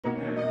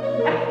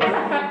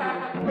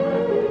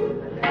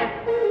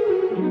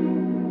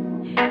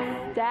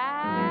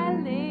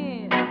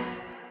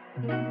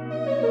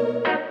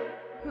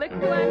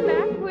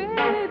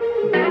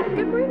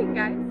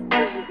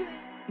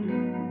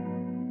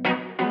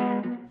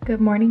Good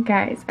morning,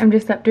 guys. I'm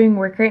just up doing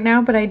work right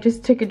now, but I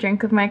just took a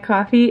drink of my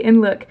coffee and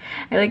look,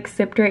 I like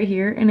sipped right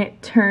here and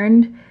it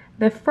turned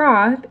the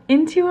froth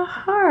into a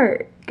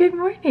heart. Good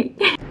morning.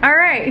 All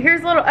right,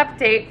 here's a little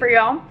update for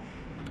y'all.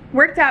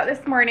 Worked out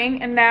this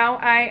morning and now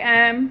I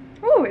am,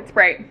 ooh, it's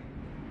bright.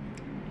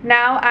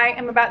 Now I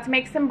am about to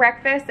make some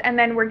breakfast and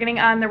then we're getting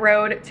on the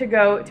road to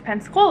go to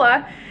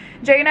Pensacola.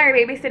 Jay and I are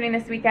babysitting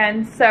this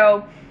weekend,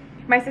 so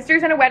my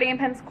sister's in a wedding in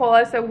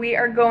Pensacola, so we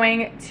are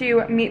going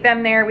to meet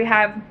them there. We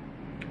have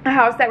a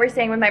house that we're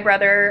staying with my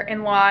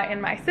brother-in-law and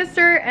my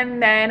sister,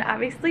 and then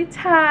obviously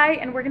Ty,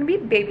 and we're gonna be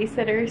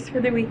babysitters for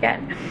the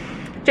weekend.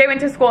 Jay went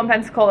to school in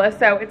Pensacola,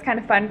 so it's kind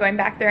of fun going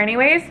back there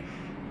anyways.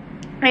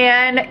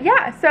 And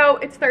yeah, so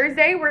it's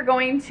Thursday. We're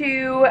going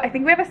to, I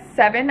think we have a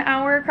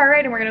 7-hour car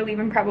ride and we're gonna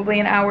leave in probably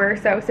an hour or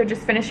so. So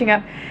just finishing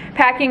up,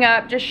 packing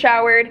up, just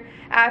showered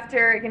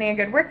after getting a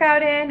good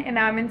workout in, and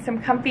now I'm in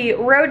some comfy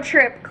road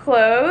trip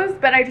clothes.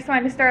 But I just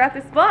wanted to start off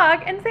this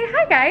vlog and say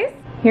hi, guys.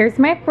 Here's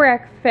my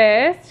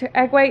breakfast: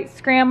 egg white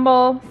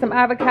scramble, some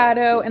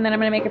avocado, and then I'm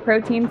gonna make a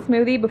protein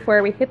smoothie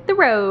before we hit the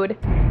road.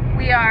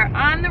 We are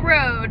on the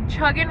road,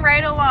 chugging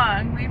right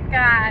along. We've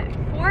got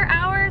 4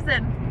 hours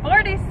and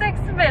 46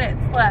 minutes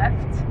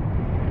left.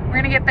 We're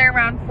gonna get there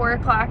around 4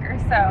 o'clock or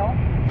so.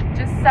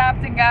 Just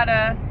stopped and got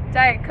a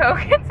Diet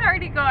Coke. It's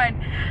already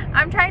gone.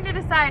 I'm trying to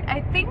decide.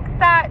 I think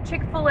that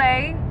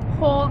Chick-fil-A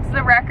holds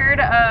the record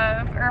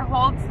of, or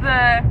holds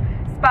the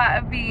spot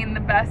of being the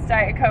best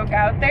Diet Coke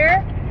out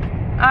there.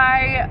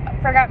 I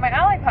forgot my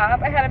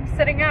Olipop. I had him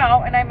sitting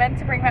out and I meant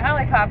to bring my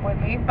Olipop with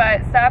me,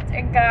 but stopped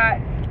and got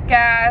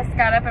gas,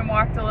 got up and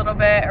walked a little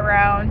bit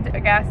around a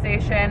gas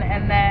station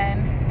and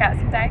then got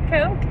some Diet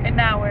Coke, and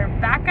now we're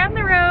back on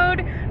the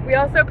road. We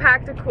also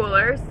packed a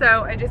cooler,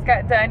 so I just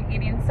got done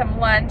eating some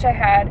lunch. I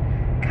had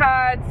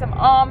cod, some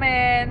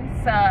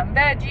almonds, some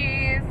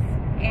veggies,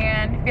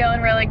 and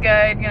feeling really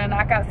good. Gonna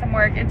knock out some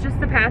work. It's just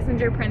the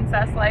passenger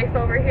princess life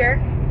over here.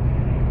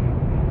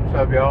 What's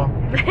up, y'all?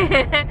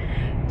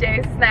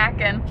 Jay's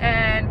snacking,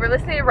 and we're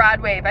listening to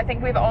Rod Wave. I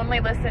think we've only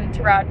listened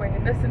to Rod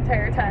Wave this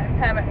entire time,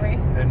 haven't we?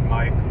 And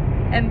Mike.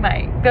 And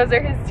Mike. Those are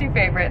his two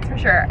favorites for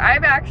sure.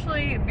 I've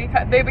actually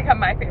they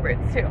become my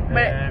favorites too.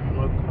 But and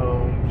Luke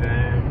Holmes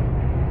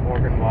and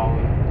Morgan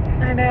Wallen.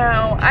 I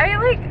know. I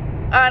like,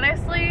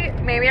 honestly,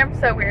 maybe I'm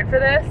so weird for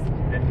this.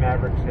 And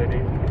Maverick City.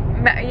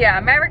 Yeah,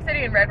 Maverick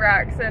City and Red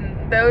Rocks,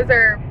 and those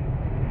are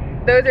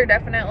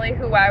definitely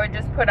who I would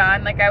just put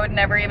on. Like, I would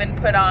never even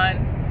put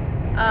on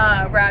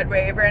Rod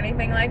Wave or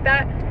anything like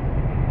that.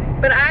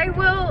 But I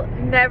will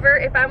never,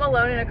 if I'm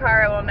alone in a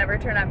car, I will never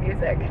turn on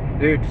music.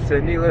 Dude,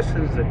 Sydney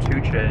listens to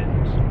 2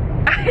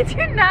 Chainz. I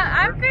do not.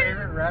 Her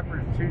favorite rapper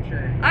is 2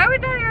 Chainz. I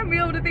would not even be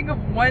able to think of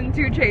one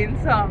 2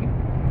 Chainz song.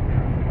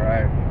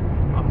 Right.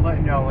 I'm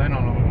letting y'all in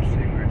on a little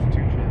secret. It's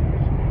 2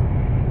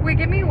 Chainz. Wait,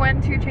 give me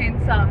one 2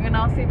 Chainz song and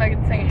I'll see if I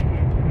can sing it.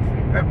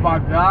 If I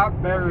die,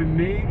 bury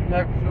me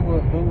next to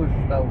a bullet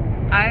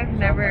stone. I've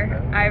never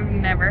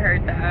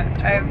heard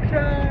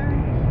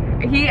that.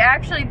 He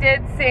actually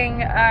did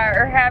sing,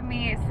 or have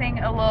me sing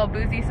a little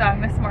boozy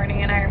song this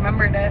morning, and I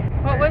remembered it.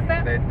 What was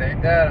that? They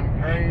think that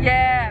I'm crazy.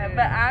 Yeah,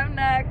 but I'm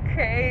not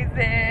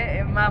crazy,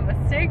 and my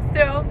mistakes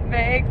don't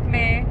make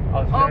me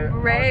or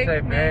break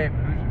me. Babe,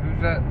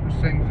 who's that? Who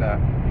sings that?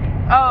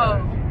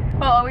 Oh,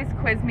 he'll always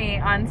quiz me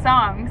on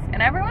songs,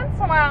 and every once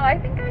in a while, I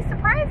think I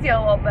surprise you a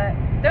little bit,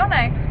 don't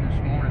I? This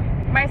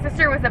morning. My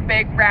sister was a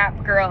big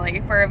rap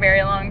girly for a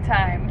very long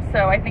time,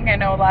 so I think I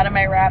know a lot of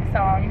my rap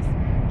songs.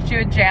 She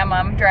would jam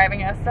them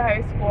driving us to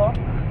high school.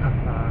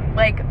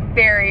 Like,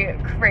 very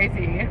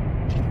crazy.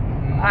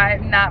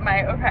 Not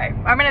my, okay.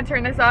 I'm gonna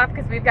turn this off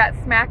because we've got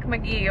Smack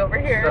McGee over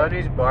here.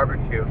 Sonny's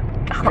barbecue.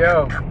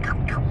 Yo,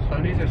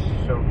 Sonny's is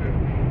so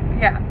good.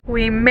 Yeah.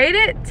 We made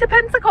it to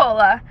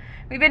Pensacola.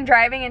 We've been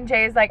driving and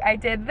Jay's like, I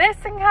did this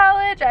in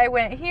college, I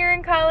went here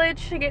in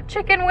college to get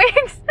chicken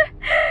wings.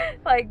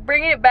 Like,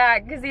 bringing it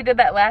back because he did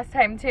that last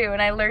time too,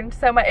 and I learned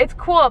so much. It's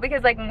cool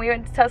because like when we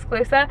went to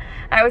Tuscaloosa,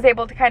 I was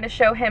able to kind of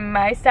show him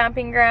my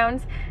stomping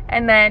grounds,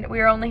 and then we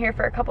were only here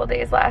for a couple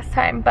days last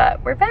time,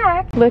 but we're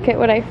back. Look at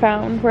what I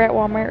found. We're at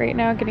Walmart right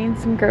now getting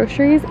some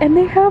groceries, and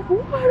they have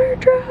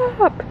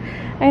Waterdrop.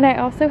 And I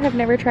also have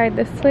never tried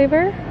this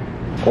flavor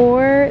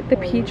or the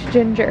peach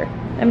ginger.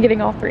 I'm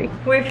getting all 3.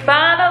 We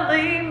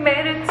finally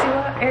made it to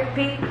our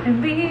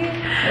Airbnb.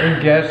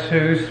 And guess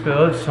who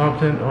spilled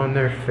something on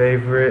their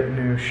favorite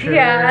new shirt?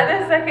 Yeah,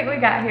 the second we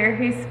got here,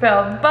 he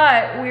spilled.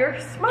 But we were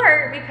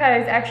smart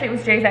because actually it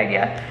was Jay's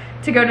idea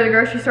to go to the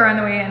grocery store on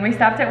the way in. We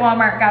stopped at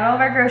Walmart, got all of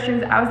our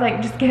groceries. I was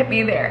like, just get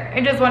me there. I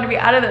just want to be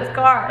out of this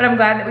car. And I'm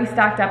glad that we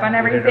stocked up on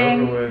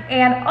everything.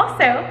 And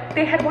also,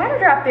 they had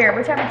Waterdrop there,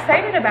 which I'm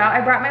excited about.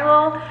 I brought my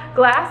little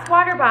glass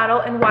water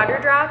bottle, and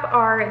Waterdrop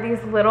are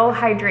these little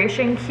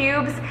hydration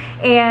cubes,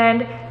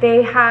 and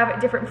they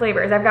have different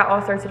flavors. I've got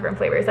all sorts of different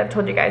flavors. I've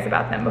told you guys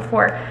about them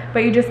before,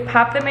 but you just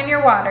pop them in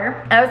your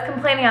water. I was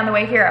complaining on the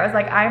way here. I was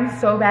like, I'm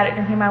so bad at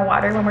drinking my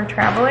water when we're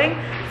traveling,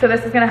 so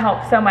this is gonna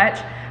help so much.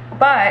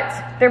 But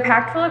they're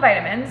packed full of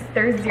vitamins.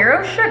 There's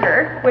 0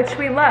 sugar, which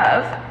we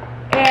love,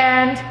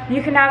 And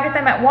you can now get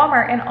them at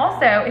Walmart. And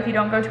also, if you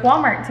don't go to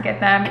Walmart to get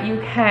them,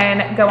 you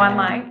can go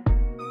online.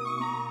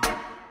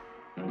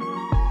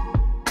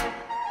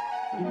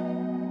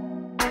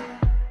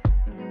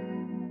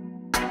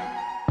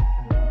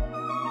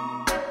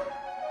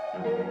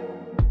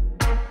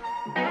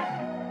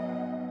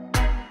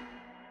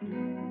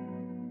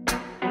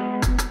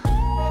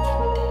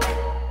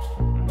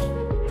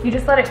 You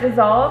just let it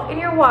dissolve in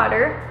your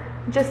water,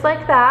 just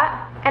like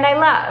that. And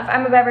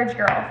I'm a beverage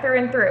girl through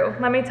and through,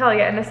 let me tell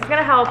you, and this is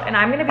gonna help, and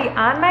I'm gonna be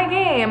on my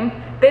game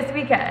this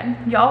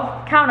weekend.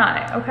 Y'all count on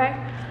it, okay?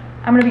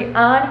 I'm gonna be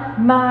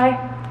on my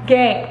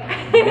game.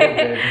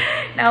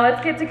 Now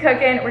let's get to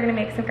cooking. We're gonna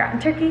make some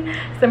ground turkey,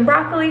 some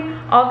broccoli,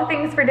 all the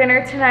things for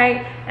dinner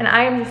tonight, and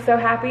I am just so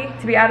happy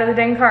to be out of the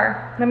dang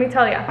car, let me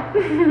tell you.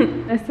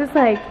 This is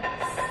like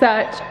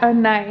such a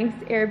nice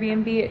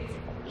Airbnb. It's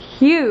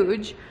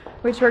huge,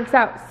 which works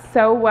out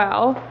so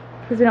well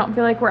because we don't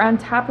feel like we're on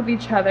top of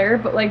each other,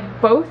 but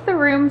like both the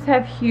rooms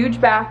have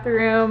huge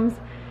bathrooms,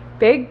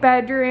 big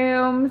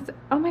bedrooms.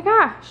 Oh my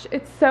gosh,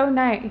 it's so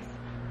nice.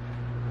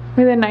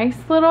 With a nice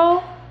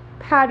little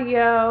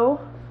patio.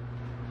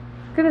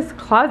 Look at this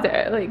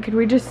closet. Like, could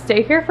we just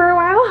stay here for a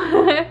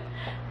while?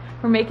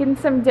 We're making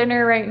some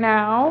dinner right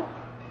now.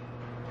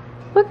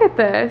 Look at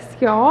this,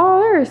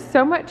 y'all. There is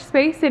so much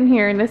space in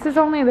here, and this is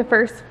only the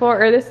first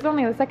floor, or this is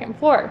only the second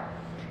floor.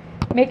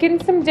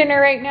 Making some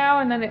dinner right now,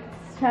 and then it's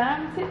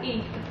time to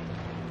eat.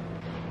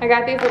 I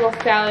got these little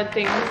salad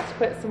things to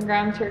put some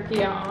ground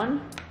turkey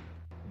on.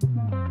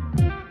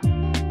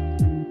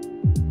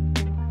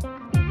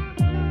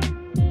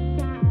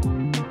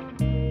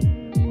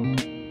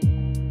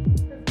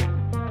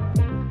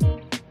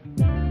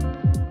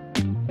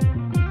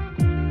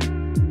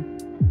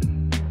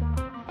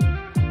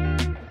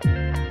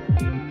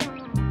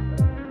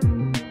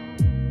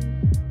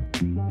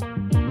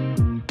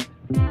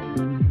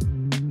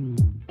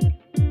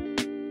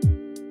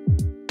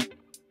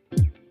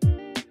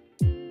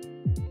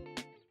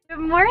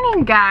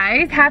 Morning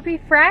guys, happy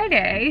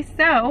Friday.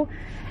 So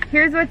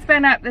here's what's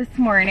been up this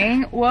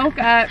morning. Woke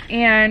up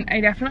and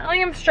I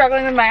definitely am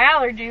struggling with my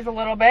allergies a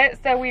little bit,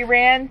 so we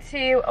ran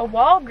to a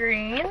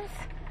Walgreens,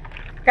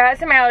 got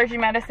some allergy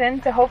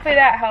medicine, so hopefully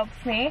that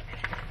helps me.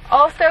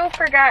 Also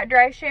forgot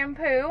dry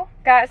shampoo,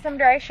 got some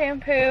dry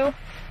shampoo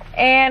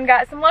and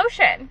got some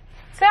lotion.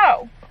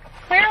 So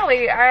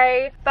clearly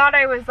I thought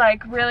I was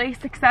like really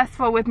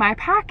successful with my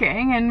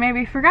packing and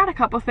maybe forgot a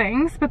couple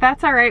things, but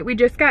that's all right. We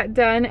just got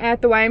done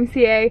at the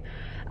YMCA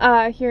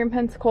here in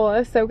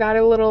Pensacola, so got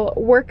a little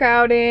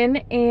workout in,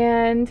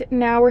 and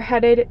now we're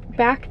headed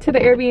back to the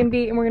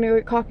Airbnb and we're gonna go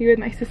get coffee with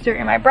my sister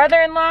and my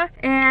brother-in-law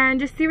and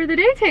just see where the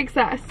day takes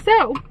us.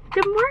 So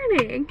good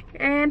morning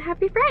and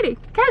happy Friday,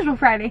 casual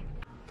Friday.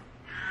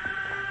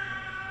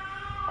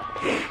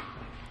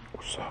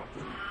 What's up?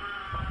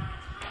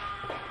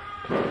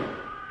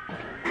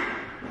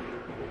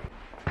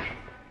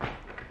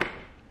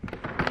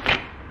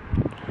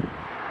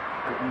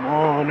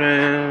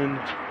 Morning.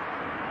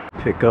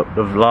 Pick up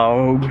the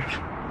vlog.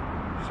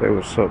 Say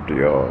what's up to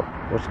y'all.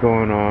 What's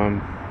going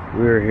on?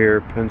 We're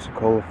here,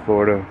 Pensacola,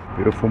 Florida.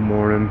 Beautiful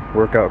morning.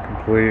 Workout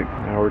complete.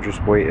 Now we're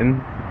just waiting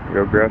to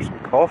go grab some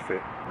coffee.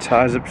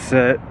 Ty's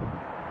upset.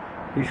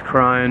 He's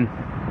crying.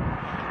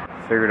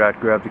 Figured I'd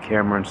grab the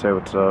camera and say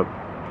what's up.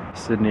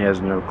 Sydney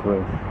has no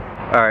clue.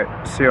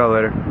 Alright, see y'all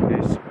later.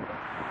 Peace.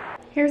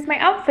 Here's my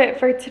outfit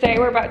for today.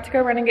 We're about to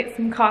go run and get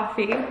some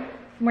coffee.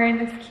 I'm wearing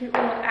this cute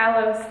little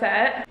aloe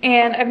set,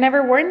 and I've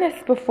never worn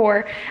this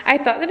before. I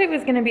thought that it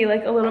was gonna be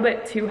like a little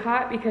bit too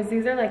hot because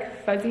these are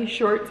like fuzzy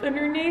shorts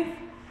underneath,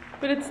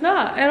 but it's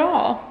not at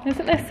all.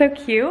 Isn't this so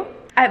cute?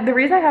 The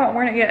reason I haven't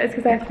worn it yet is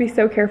because I have to be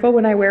so careful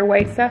when I wear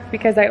white stuff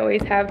because I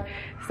always have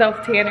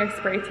self-tan or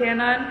spray tan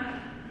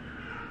on.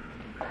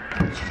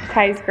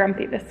 Ty's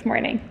grumpy this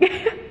morning.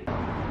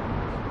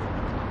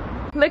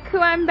 Look who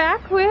I'm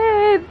back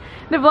with.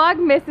 The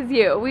vlog misses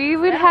you. We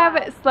would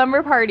have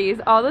slumber parties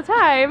all the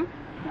time,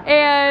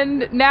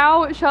 and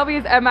now Shelby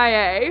is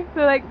MIA.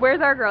 So like,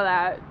 where's our girl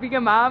at? Being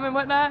a mom and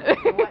whatnot?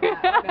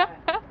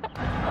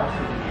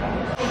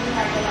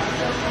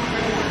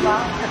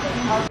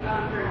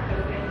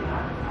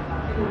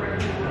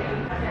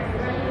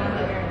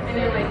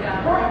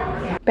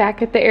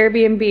 Back at the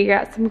Airbnb,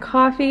 got some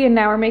coffee, and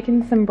now we're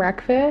making some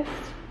breakfast.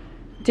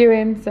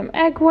 Doing some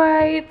egg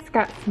whites,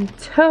 got some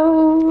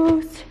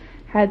toast,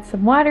 had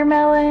some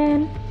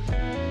watermelon.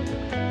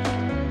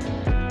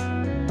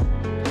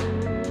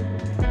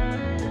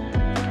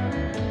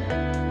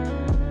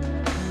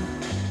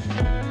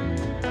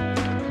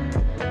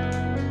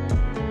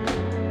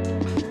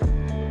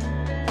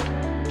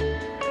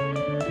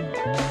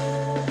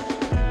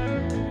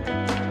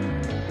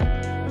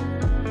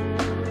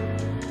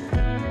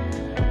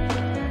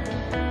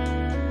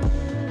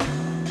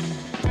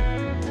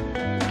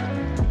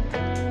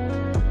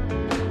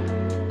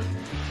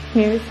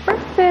 Here's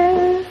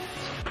breakfast.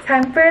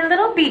 Time for a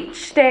little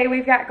beach day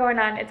we've got going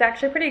on. It's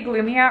actually pretty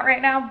gloomy out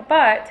right now,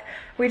 but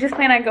we just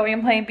plan on going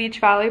and playing beach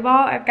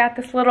volleyball. I've got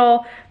this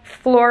little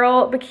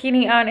floral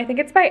bikini on. I think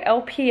it's by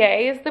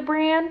LPA is the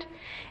brand.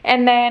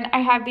 And then I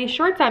have these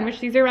shorts on, which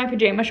these are my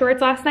pajama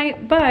shorts last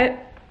night, but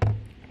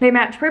they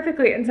match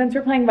perfectly. And since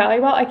we're playing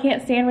volleyball, I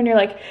can't stand when you're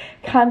like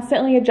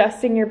constantly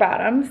adjusting your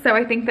bottom. So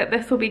I think that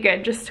this will be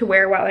good just to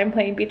wear while I'm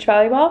playing beach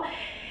volleyball.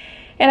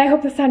 And I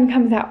hope the sun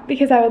comes out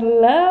because I would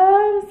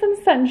love some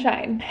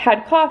sunshine.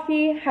 Had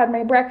coffee, had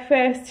my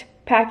breakfast,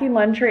 packing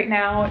lunch right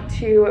now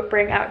to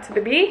bring out to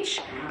the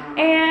beach.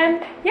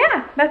 And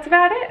yeah, that's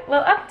about it.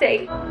 Little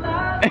update.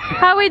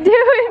 How we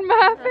doing,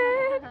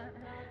 Muffin?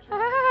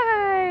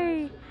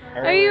 Hi.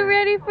 Are you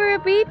ready for a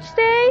beach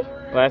day?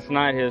 Last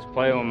night he was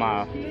playing with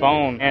my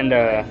phone and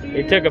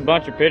he took a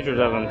bunch of pictures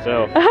of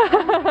himself.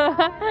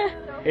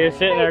 He was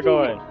sitting there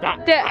going,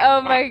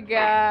 oh my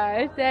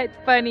gosh, that's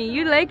funny.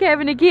 You like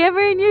having a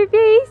camera in your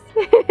face?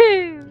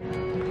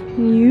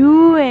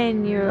 You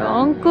and your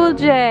Uncle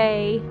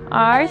Jay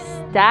are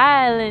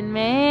styling,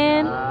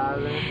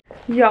 man.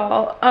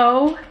 Y'all,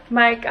 oh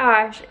my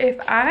gosh, here's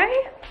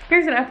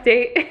an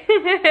update.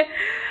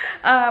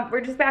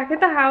 We're just back at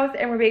the house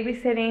and we're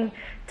babysitting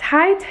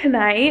Ty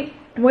tonight,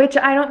 which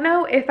I don't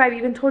know if I've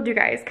even told you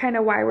guys kind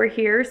of why we're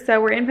here.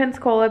 So we're in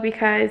Pensacola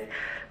because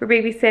we're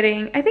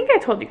babysitting, I think I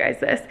told you guys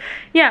this.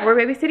 Yeah, we're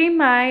babysitting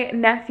my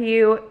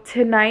nephew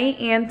tonight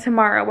and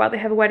tomorrow while they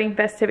have wedding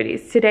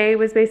festivities. Today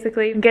was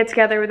basically get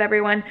together with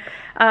everyone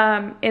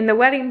in the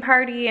wedding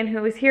party and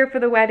who was here for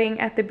the wedding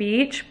at the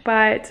beach.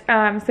 But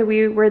so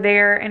we were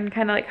there and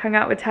kind of like hung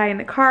out with Ty in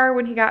the car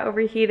when he got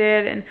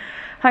overheated and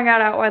hung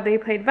out while they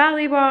played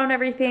volleyball and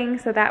everything.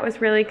 So that was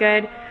really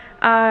good.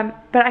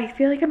 But I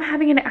feel like I'm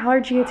having an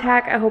allergy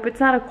attack. I hope it's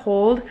not a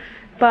cold.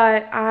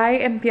 But I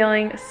am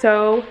feeling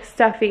so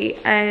stuffy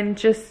and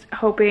just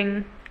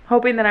hoping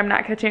that I'm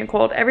not catching a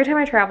cold. Every time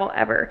I travel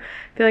ever,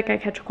 I feel like I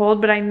catch a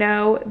cold, but I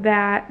know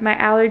that my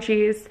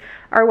allergies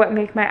are what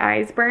make my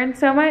eyes burn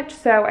so much.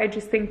 So I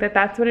just think that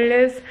that's what it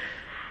is.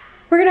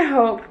 We're gonna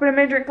hope, but I'm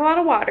gonna drink a lot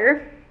of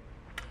water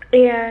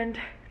and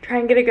try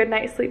and get a good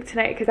night's sleep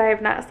tonight because I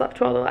have not slept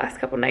well the last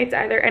couple nights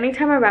either.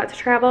 Anytime I'm about to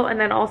travel and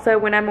then also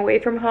when I'm away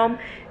from home,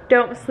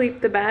 don't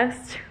sleep the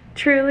best.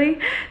 Truly.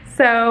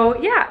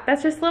 So yeah,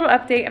 that's just a little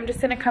update. I'm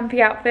just in a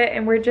comfy outfit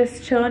and we're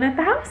just chilling at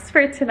the house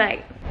for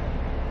tonight.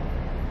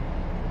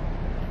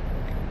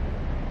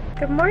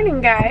 Good morning,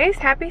 guys.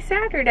 Happy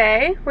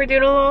Saturday. We're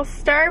doing a little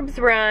Starbs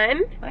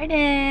run.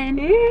 Morning.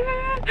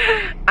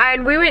 Yeah.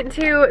 And we went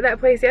to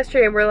that place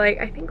yesterday and we're like,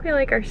 I think we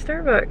like our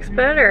Starbucks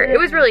better. It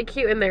was really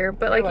cute in there,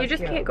 but like you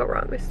just can't go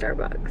wrong with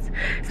Starbucks.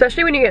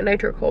 Especially when you get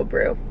nitro cold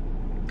brew.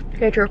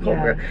 Nitro cold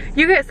brew.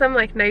 You get some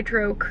like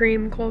nitro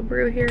cream cold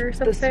brew here or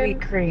something? The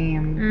sweet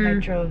cream,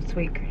 nitro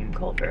sweet cream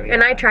cold brew. Yeah,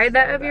 and I tried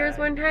that of yours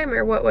one time,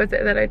 or what was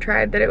it that I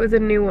tried? That it was a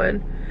new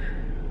one.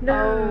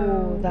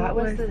 No, that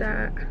was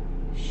that.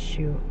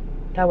 Shoot,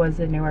 that was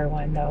the newer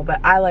one though.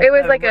 But I like. It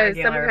was like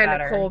some kind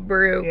better. of cold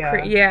brew.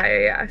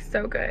 Yeah,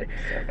 so good.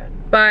 So good.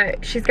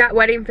 But she's got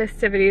wedding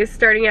festivities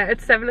starting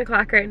at 7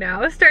 o'clock right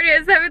now. Starting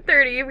at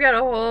 7:30, you've got a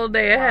whole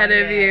day ahead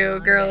of you,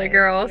 girly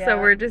girl. Yeah. So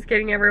we're just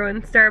getting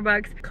everyone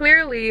Starbucks.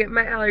 Clearly,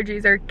 my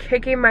allergies are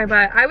kicking my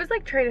butt. I was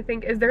like trying to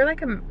think, is there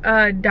like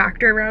a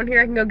doctor around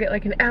here I can go get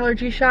like an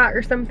allergy shot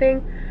or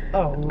something?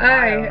 Oh,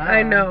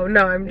 I know.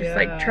 No, I'm just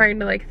like trying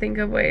to like think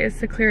of ways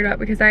to clear it up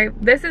because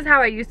this is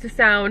how I used to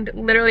sound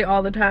literally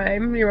all the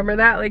time. You remember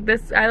that? Like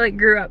this, I like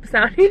grew up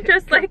sounding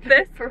just like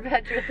this.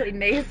 Perpetually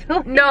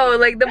nasally. No,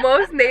 like the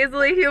most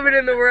nasally human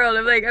in the world.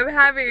 I'm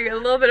having a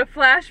little bit of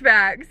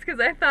flashbacks because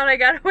I thought I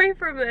got away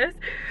from this.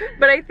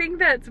 But I think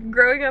that's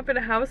growing up in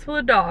a house full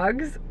of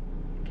dogs.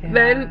 Cat.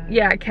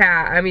 Then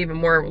cat. I'm even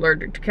more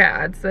allergic to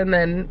cats. And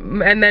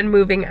then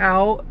moving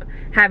out,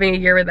 having a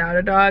year without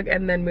a dog,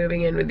 and then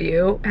moving in with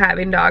you,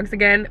 having dogs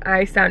again.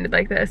 I sounded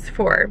like this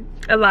for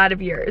a lot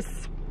of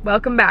years.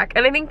 Welcome back.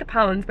 And I think the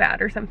pollen's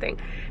bad or something.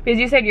 Because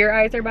you said your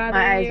eyes are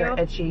bothering you. My eyes are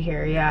itchy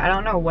here, yeah. I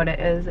don't know what it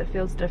is. It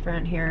feels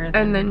different here.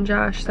 And then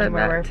Josh said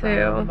that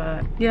too.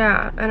 But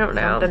yeah, I don't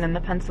know. Something in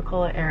the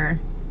Pensacola air.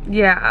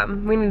 Yeah,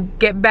 we need to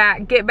get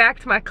back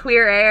to my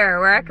clear air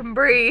where I can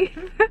breathe.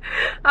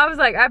 I was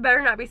like, I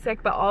better not be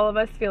sick, but all of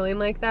us feeling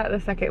like that the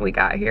second we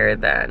got here,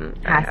 then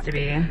has to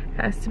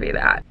be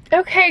that.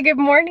 Okay, good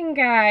morning,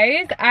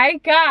 guys.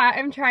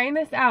 I'm trying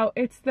this out.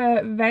 It's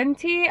the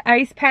Venti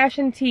Ice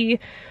Passion Tea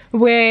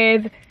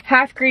with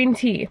half green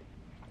tea.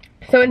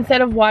 So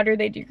instead of water,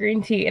 they do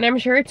green tea. And I'm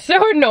sure it's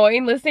so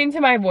annoying listening to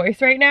my voice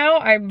right now.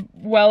 I'm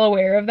well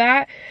aware of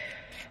that.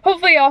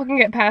 Hopefully y'all can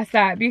get past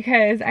that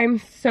because I'm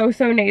so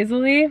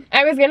nasally.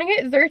 I was gonna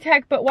get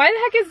Zyrtec, but why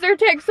the heck is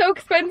Zyrtec so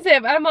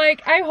expensive? I'm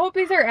like, I hope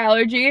these are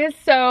allergies,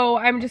 so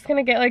I'm just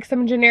gonna get like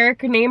some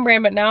generic name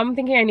brand, but now I'm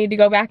thinking I need to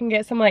go back and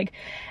get some like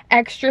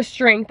extra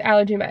strength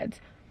allergy meds.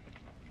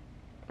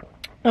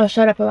 I'll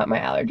shut up about my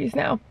allergies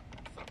now.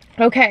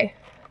 Okay,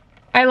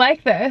 I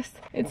like this.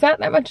 It's not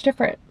that much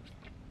different.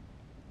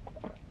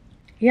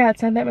 Yeah,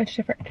 it's not that much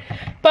different.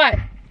 But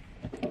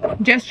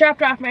Just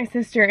dropped off my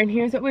sister, and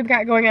here's what we've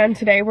got going on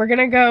today. We're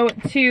gonna go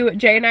to,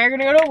 Jay and I are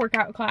gonna go to a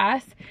workout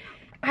class.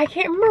 I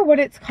can't remember what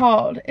it's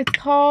called. It's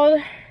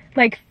called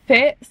like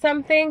Fit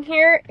something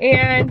here,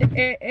 and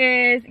it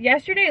is,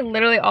 yesterday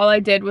literally all I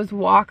did was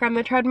walk on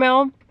the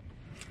treadmill.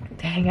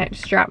 Dang, I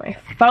just dropped my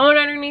phone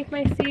underneath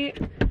my seat.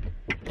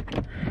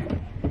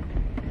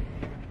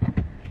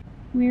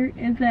 Where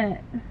is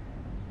it?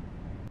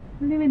 I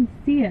don't even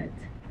see it.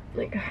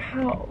 Like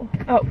how?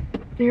 Oh,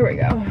 here we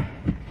go.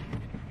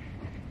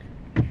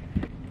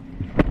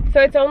 So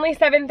it's only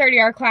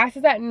 7:30, our class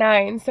is at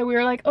 9, so we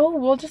were like, oh,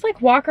 we'll just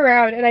like walk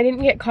around, and I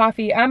didn't get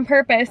coffee on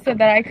purpose so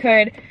that I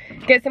could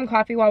get some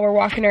coffee while we're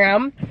walking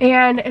around.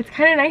 And it's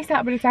kind of nice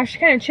out, but it's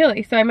actually kind of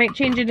chilly, so I might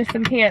change into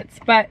some pants.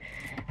 But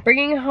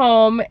bringing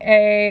home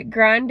a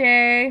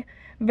grande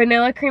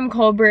vanilla cream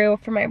cold brew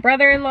for my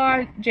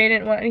brother-in-law. Jay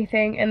didn't want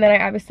anything, and then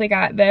I obviously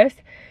got this.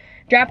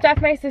 Dropped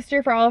off my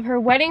sister for all of her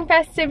wedding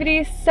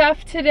festivities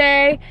stuff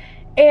today.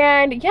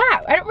 And yeah,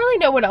 I don't really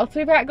know what else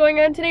we've got going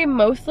on today.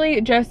 Mostly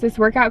just this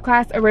workout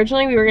class.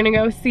 Originally we were gonna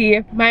go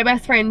see my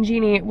best friend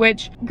Jeannie,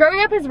 which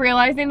growing up is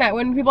realizing that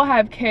when people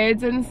have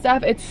kids and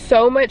stuff, it's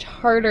so much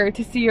harder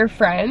to see your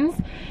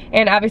friends.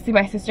 And obviously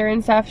my sister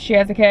and stuff, she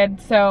has a kid,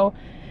 so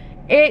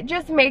it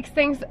just makes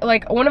things,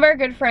 like one of our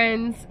good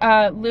friends,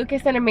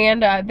 Lucas and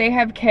Amanda, they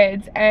have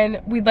kids, and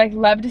we'd like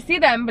love to see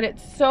them, but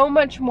it's so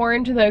much more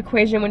into the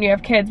equation when you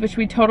have kids, which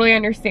we totally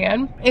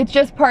understand. It's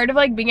just part of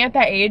like being at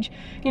that age.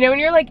 You know, when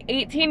you're like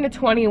 18 to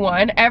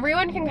 21,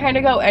 everyone can kind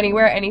of go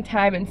anywhere,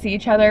 anytime and see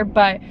each other,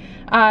 but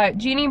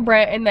Jeannie,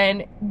 Brent, and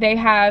then they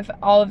have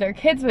all of their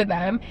kids with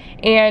them,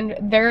 and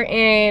they're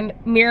in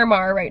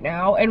Miramar right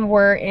now, and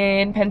we're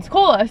in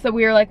Pensacola, so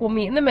we were like, we'll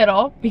meet in the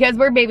middle, because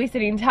we're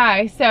babysitting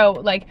Ty, so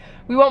like,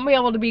 we won't be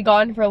able to be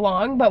gone for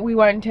long, but we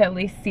wanted to at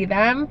least see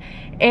them,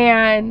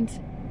 and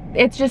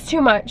it's just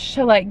too much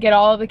to like get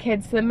all of the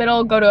kids to the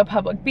middle, go to a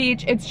public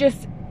beach. It's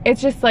just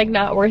like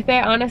not worth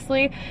it,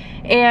 honestly.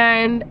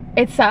 And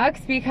it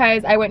sucks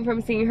because I went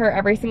from seeing her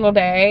every single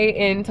day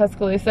in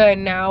Tuscaloosa,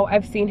 and now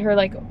I've seen her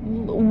like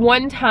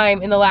one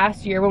time in the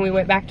last year when we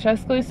went back to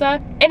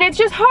Tuscaloosa. And it's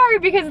just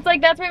hard because it's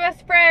like, that's my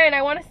best friend,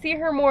 I want to see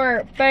her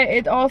more, but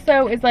it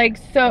also is like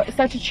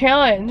such a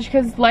challenge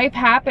because life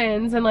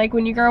happens, and like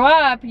when you grow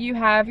up, you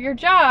have your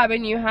job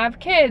and you have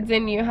kids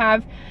and you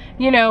have,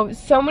 you know,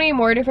 so many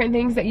more different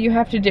things that you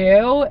have to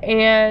do.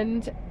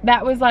 And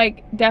that was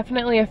like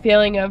definitely a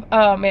feeling of,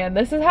 oh man,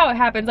 this is how it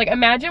happens. Like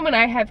imagine when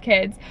I have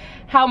kids,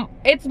 how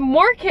it's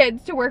more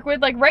kids to work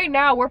with. Like right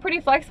now we're pretty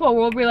flexible.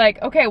 We'll be like,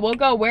 okay, we'll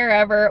go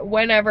wherever,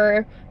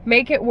 whenever,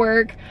 make it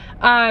work.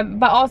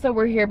 But also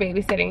we're here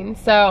babysitting,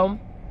 so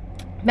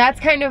that's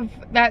kind of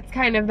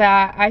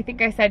that. I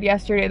think I said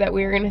yesterday that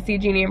we were going to see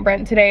Jeannie and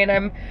Brent today, and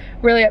I'm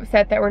really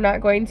upset that we're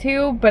not going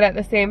to, but at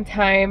the same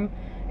time,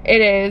 it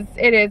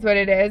is what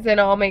it is, and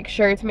I'll make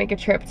sure to make a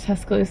trip to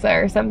Tuscaloosa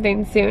or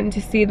something soon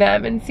to see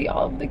them and see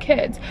all of the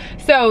kids.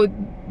 So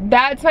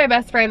that's my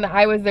best friend, that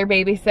I was their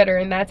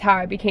babysitter, and that's how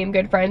I became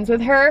good friends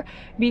with her,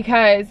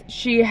 because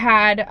she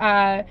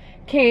had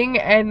King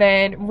and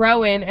then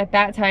Rowan at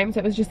that time, so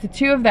it was just the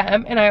two of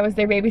them, and I was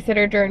their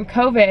babysitter during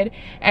COVID,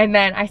 and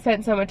then I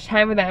spent so much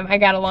time with them. I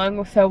got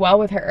along so well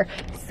with her.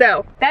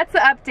 So that's the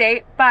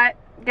update, but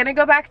gonna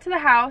go back to the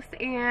house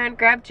and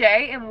grab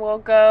Jay, and we'll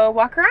go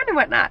walk around and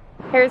whatnot.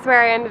 Here's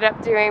where I ended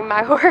up doing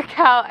my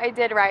workout. I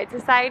did Ride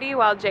Society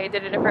while Jay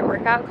did a different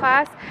workout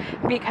class,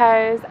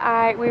 because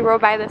we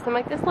rode by this. I'm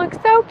like, this looks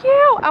so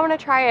cute, I want to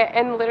try it,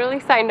 and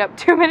literally signed up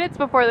 2 minutes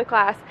before the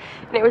class,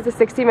 and it was a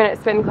 60-minute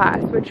spin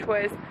class, which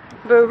was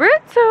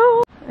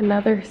brutal.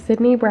 Another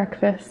Sydney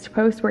breakfast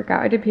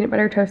post-workout. I did peanut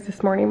butter toast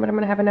this morning, but I'm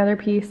gonna have another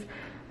piece.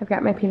 I've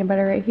got my peanut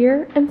butter right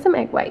here and some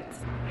egg whites.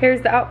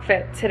 Here's the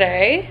outfit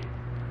today.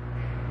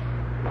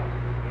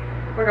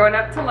 We're going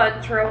up to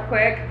lunch real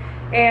quick,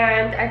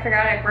 and I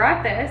forgot I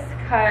brought this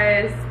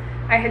because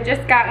I had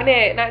just gotten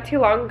it not too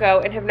long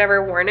ago and have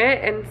never worn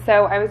it, and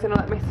so I was gonna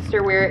let my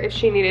sister wear it if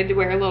she needed to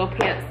wear a little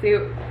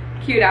pantsuit,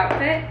 cute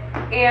outfit,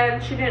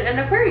 and she didn't end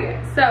up wearing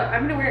it. So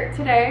I'm gonna wear it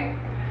today.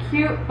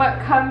 Cute but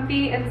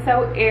comfy and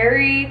so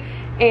airy,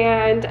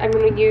 and I'm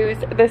gonna use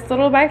this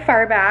little by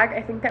far bag.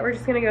 I think that we're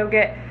just gonna go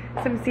get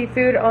some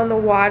seafood on the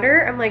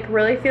water. I'm like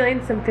really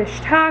feeling some fish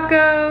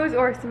tacos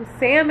or some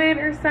salmon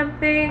or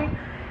something.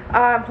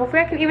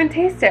 Hopefully I can even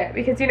taste it,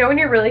 because you know when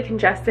you're really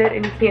congested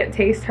and you can't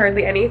taste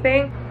hardly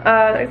anything?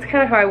 That's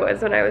kind of how I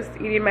was when I was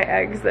eating my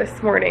eggs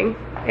this morning.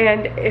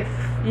 And if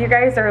you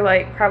guys are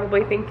like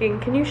probably thinking,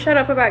 can you shut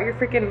up about your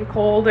freaking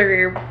cold or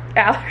your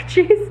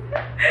allergies?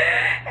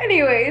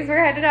 Anyways,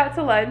 we're headed out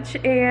to lunch,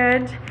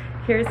 and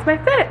here's my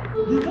fit.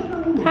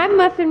 Hi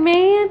Muffin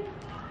Man.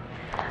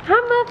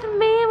 Hi Muffin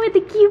Man with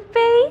a cute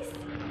face.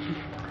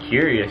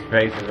 Curious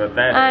faces at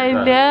that. I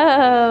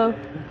know.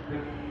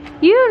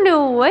 You don't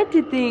know what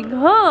to think,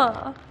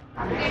 huh?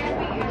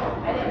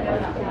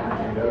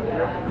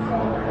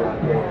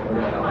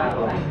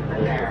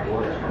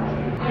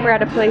 We're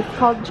at a place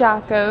called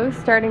Jocko's.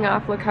 Starting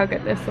off, look how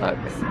good this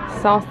looks.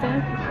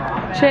 Salsa,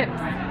 chips,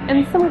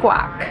 and some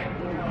guac.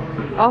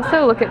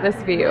 Also, look at this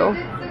view.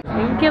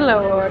 Thank you,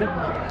 Lord.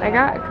 I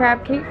got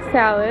crab cake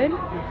salad.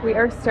 We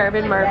are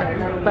starving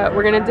Marvin, but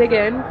we're gonna dig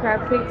in.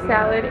 Crab cake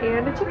salad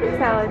and a chicken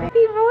salad.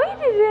 Happy boy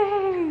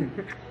today.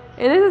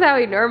 And this is how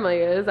he normally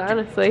is,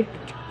 honestly.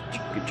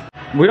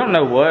 We don't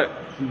know what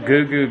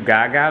goo goo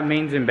gaga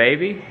means in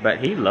baby, but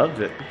he loves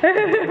it.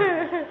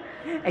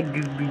 A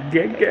goo goo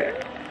gaga.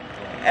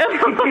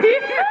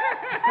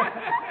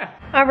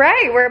 All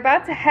right, we're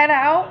about to head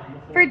out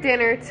for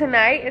dinner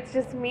tonight. It's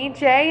just me,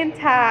 Jay, and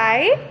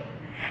Ty.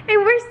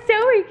 And we're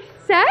so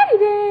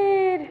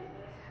excited.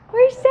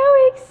 We're so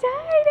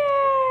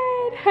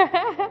excited.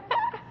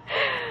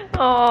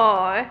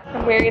 Oh,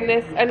 I'm wearing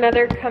this,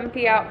 another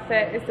comfy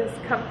outfit is this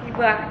comfy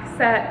black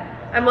set.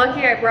 I'm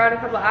lucky I brought a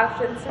couple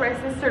options for my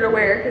sister to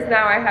wear because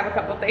now I have a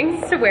couple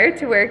things to wear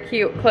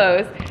cute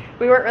clothes.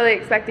 We weren't really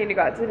expecting to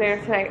go out to dinner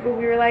tonight, but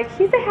we were like,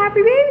 he's a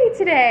happy baby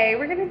today.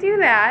 We're gonna do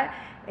that.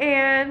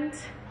 And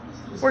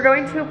we're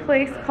going to a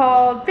place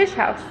called Fish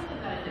House.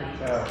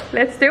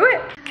 Let's do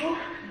it.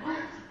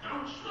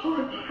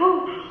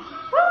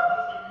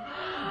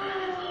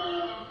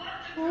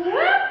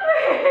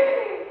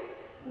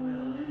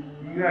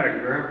 You got a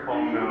grandpa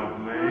mouth,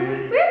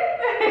 man.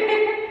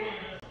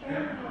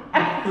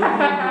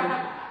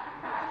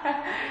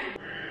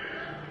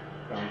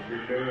 Don't you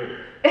do it.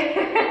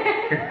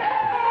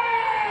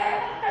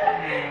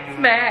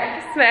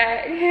 Smack,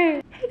 smack.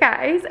 Hey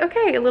guys,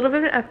 okay, a little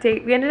bit of an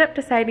update. We ended up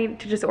deciding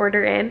to just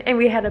order in, and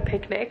we had a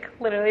picnic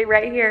literally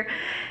right here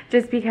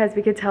just because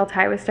we could tell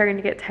Ty was starting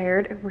to get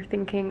tired, and we're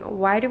thinking,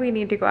 why do we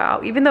need to go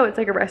out? Even though it's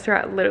like a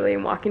restaurant literally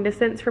in walking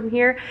distance from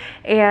here,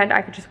 and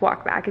I could just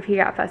walk back if he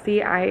got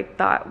fussy. I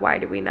thought, why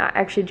do we not?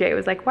 Actually, Jay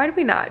was like, why do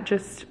we not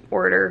just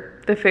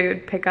order the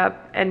food, pick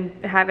up, and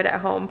have it at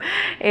home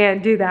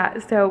and do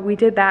that? So we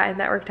did that, and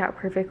that worked out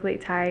perfectly.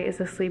 Ty is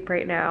asleep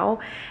right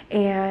now,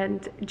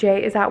 and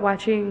Jay is out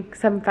watching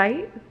some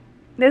fight.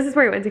 This is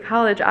where he went to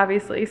college,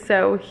 obviously,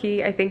 so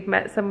he, I think,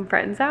 met some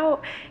friends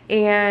out,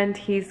 and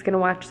he's gonna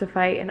watch the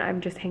fight, and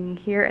I'm just hanging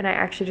here, and I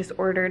actually just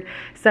ordered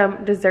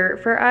some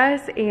dessert for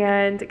us,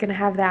 and gonna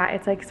have that.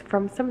 It's like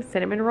from some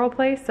cinnamon roll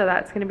place, so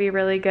that's gonna be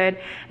really good,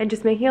 and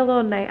just making a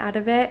little night out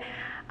of it.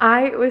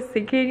 I was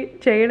thinking,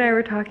 Jay and I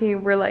were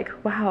talking, we're like,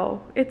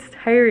 wow, it's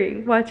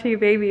tiring watching a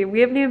baby. We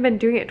haven't even been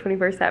doing it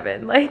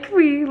 24/7. Like,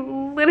 we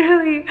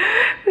literally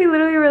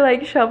were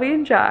like, Shelby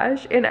and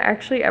Josh, and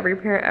actually every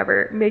parent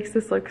ever makes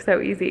this look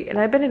so easy. And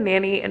I've been a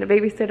nanny and a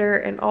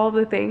babysitter and all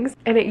the things,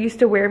 and it used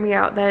to wear me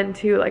out then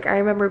too. Like, I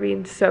remember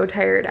being so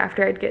tired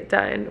after I'd get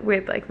done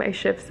with like my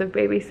shifts of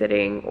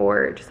babysitting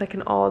or just like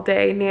an all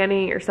day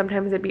nanny, or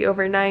sometimes it'd be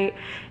overnight,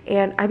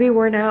 and I'd be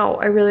worn out.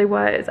 I really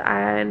was.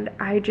 And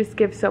I just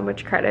give so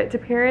much credit to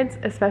parents,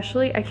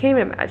 especially. I can't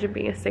even imagine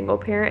being a single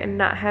parent and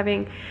not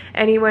having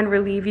anyone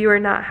relieve you, or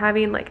not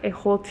having like a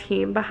whole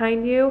team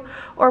behind you,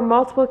 or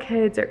multiple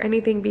kids or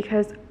anything,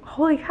 because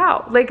holy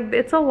cow, like,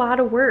 it's a lot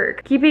of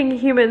work keeping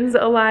humans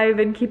alive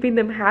and keeping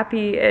them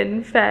happy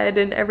and fed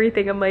and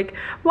everything. I'm like,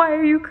 why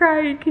are you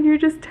crying? Can you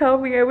just tell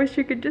me? I wish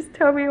you could just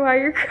tell me why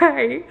you're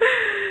crying.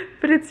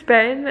 But it's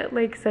been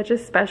like such a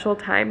special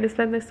time to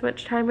spend this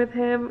much time with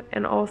him,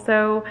 and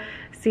also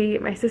see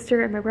my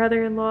sister and my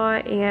brother-in-law.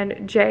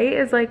 And Jay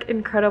is like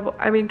incredible.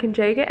 I mean, can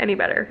Jay get any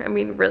better? I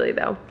mean, really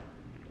though,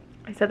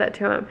 I said that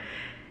to him.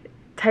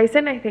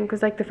 Tyson, I think,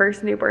 was like the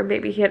first newborn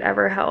baby he had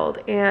ever held,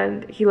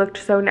 and he looked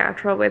so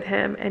natural with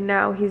him, and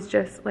now he's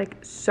just like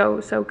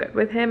so good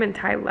with him, and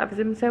Ty loves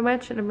him so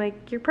much, and I'm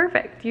like, you're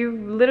perfect. You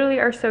literally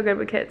are so good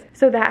with kids.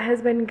 So that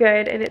has been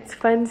good, and it's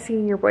fun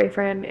seeing your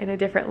boyfriend in a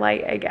different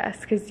light, I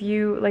guess, because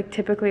you like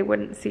typically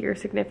wouldn't see your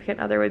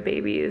significant other with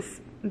babies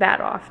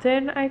that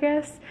often, I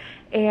guess.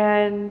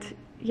 And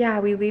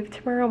yeah, we leave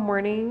tomorrow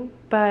morning,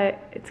 but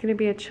it's gonna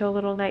be a chill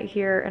little night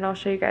here, and I'll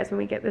show you guys when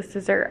we get this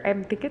dessert. I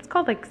think it's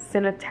called like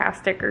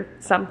Cinetastic or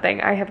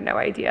something. I have no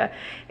idea.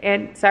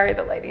 And sorry,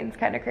 the lighting's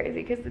kind of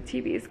crazy because the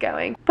TV is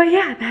going. But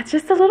yeah, that's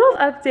just a little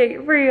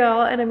update for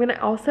y'all. And I'm gonna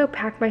also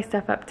pack my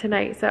stuff up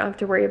tonight, so I don't have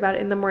to worry about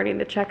it in the morning.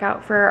 The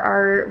checkout for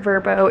our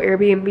Verbo,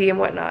 Airbnb, and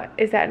whatnot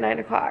is at 9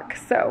 o'clock.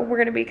 So we're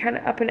gonna be kind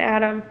of up and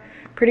at 'em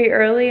pretty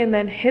early and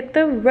then hit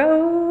the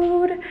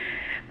road.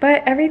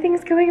 But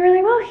everything's going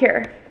really well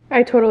here.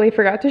 I totally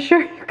forgot to show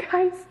you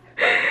guys.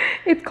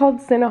 It's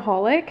called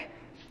Cinnaholic.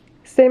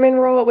 Cinnamon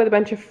roll with a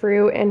bunch of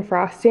fruit and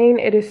frosting.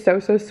 It is so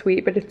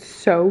sweet, but it's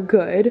so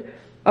good.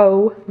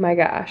 Oh my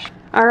gosh.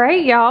 All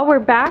right, y'all, we're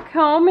back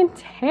home in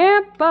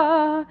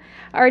Tampa.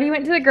 I already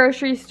went to the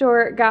grocery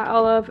store, got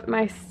all of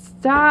my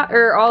stock,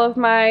 or all of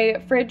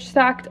my fridge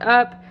stocked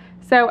up.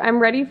 So I'm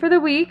ready for the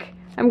week.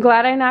 I'm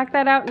glad I knocked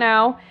that out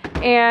now.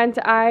 And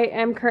I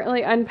am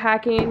currently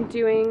unpacking,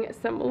 doing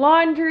some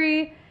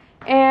laundry,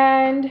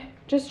 and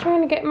just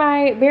trying to get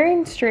my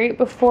bearings straight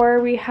before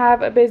we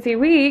have a busy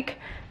week.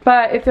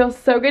 But it feels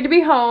so good to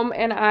be home,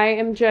 and I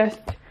am just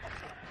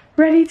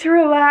ready to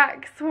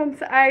relax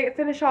once I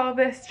finish all of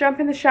this, jump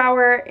in the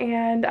shower,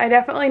 and I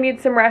definitely need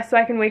some rest so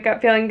I can wake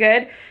up feeling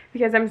good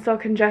because I'm still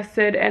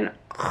congested and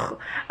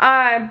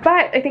but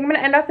I think I'm gonna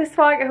end off this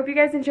vlog. I hope you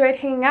guys enjoyed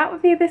hanging out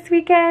with me this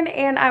weekend,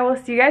 and I will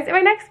see you guys in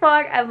my next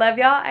vlog. I love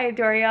y'all, I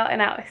adore y'all,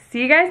 and I'll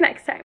see you guys next time.